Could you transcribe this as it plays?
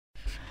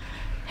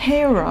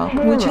Hey Rob,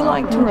 would you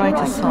like to write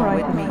a song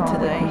with me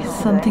today?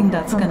 Something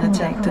that's gonna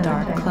take the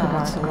dark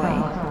clouds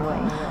away.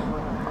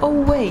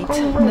 Oh wait,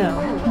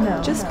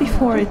 no. Just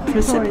before it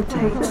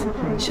precipitates,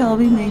 shall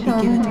we maybe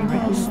give it a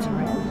rest?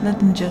 Let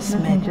them just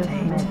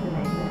meditate.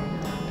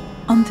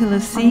 Until a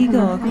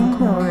seagull can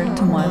convert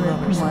to my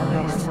lover's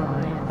eyes,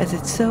 as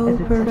it so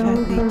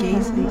perfectly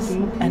gazes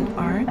and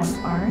arts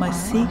my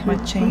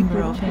secret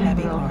chamber of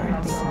heavy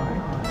hearts.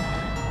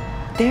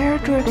 There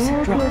drips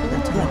a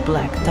droplet on a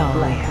black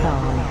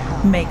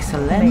dahlia, makes a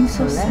lens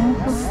of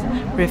sense,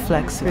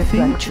 reflects a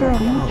future of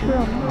hope.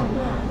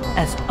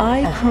 As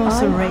I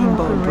cross a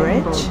rainbow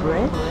bridge,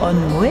 on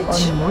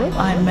which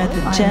I met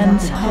a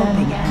gent's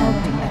helping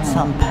hand at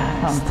some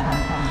past,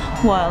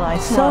 while I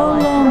so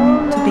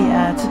long to be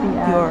at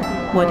your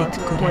what it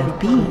could have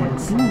been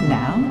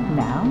now,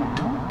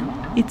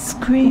 it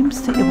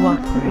screams to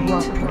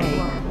evaporate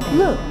a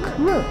look,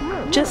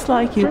 just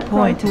like you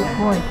pointed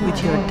at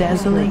with your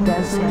dazzling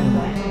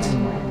silhouette,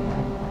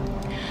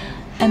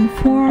 and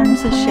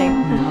forms a shape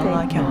now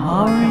like a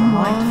hovering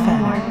white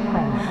feather,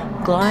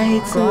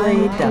 glides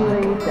away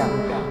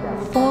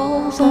delicate,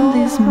 falls on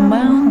these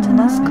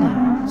mountainous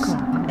clouds,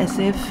 as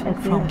if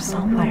from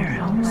somewhere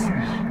else,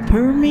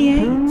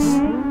 permeates,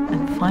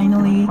 and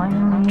finally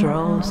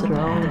draws a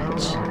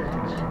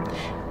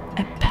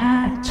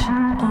patch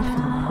of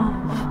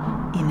love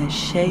in a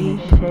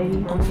shape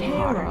of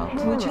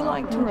heart. Would you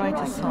like to write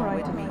a song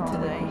with me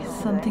today?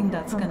 Something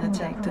that's gonna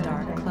take the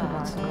dark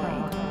clouds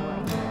away.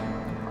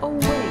 Oh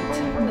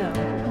wait, no.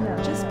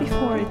 Just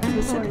before it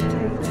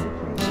precipitates,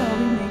 shall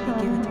we maybe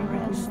give it a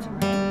rest?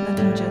 Let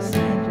them just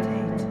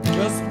meditate.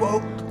 Just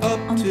woke up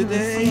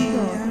today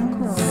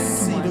and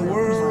see the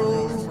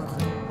world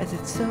as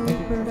it's so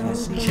perfectly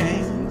has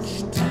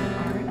changed.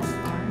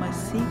 My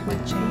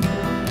secret chamber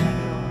of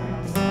heavy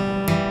hearts.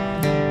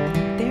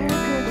 There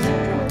drips a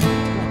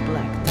droplet of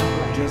black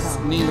dahlia. Just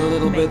need a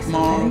little bit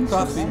more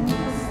coffee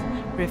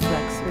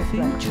reflects the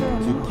future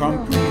to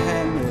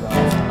comprehend it all.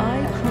 I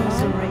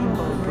cross a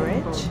rainbow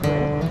bridge,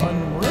 on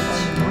which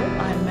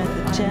I met a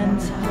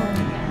gent's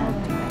helping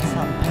hand at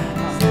some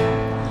past.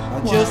 I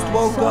just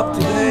woke up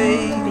today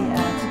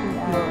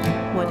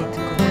what it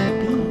could have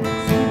been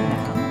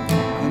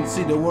now, and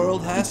see the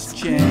world has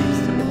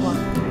changed.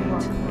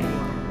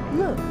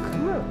 Look,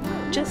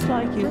 just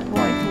like you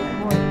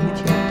pointed with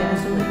your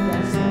dazzling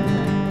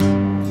silhouette.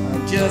 I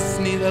just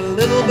need a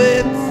little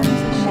bit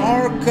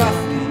more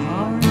coffee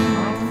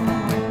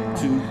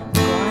to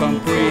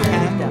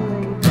comprehend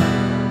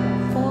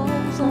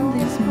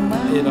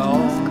it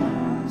all.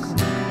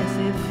 As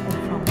if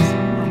from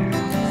somewhere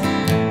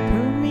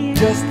else,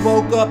 just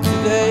woke up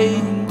today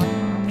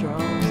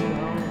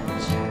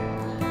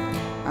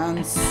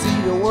and see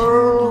the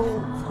world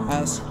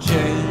has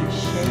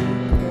changed.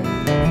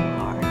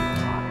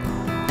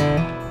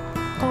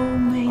 Oh,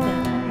 may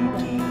that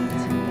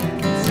gate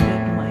can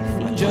sweep my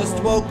feet. I just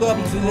woke up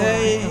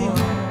today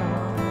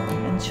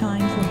and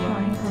shines a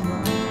light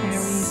carries me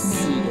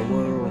see the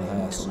world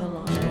has to a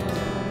light.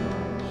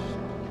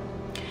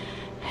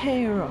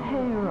 Hey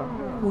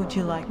Rob, would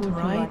you like to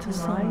write a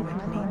song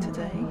with me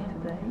today?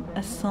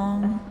 A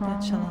song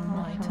that shall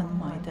enlighten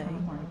my day.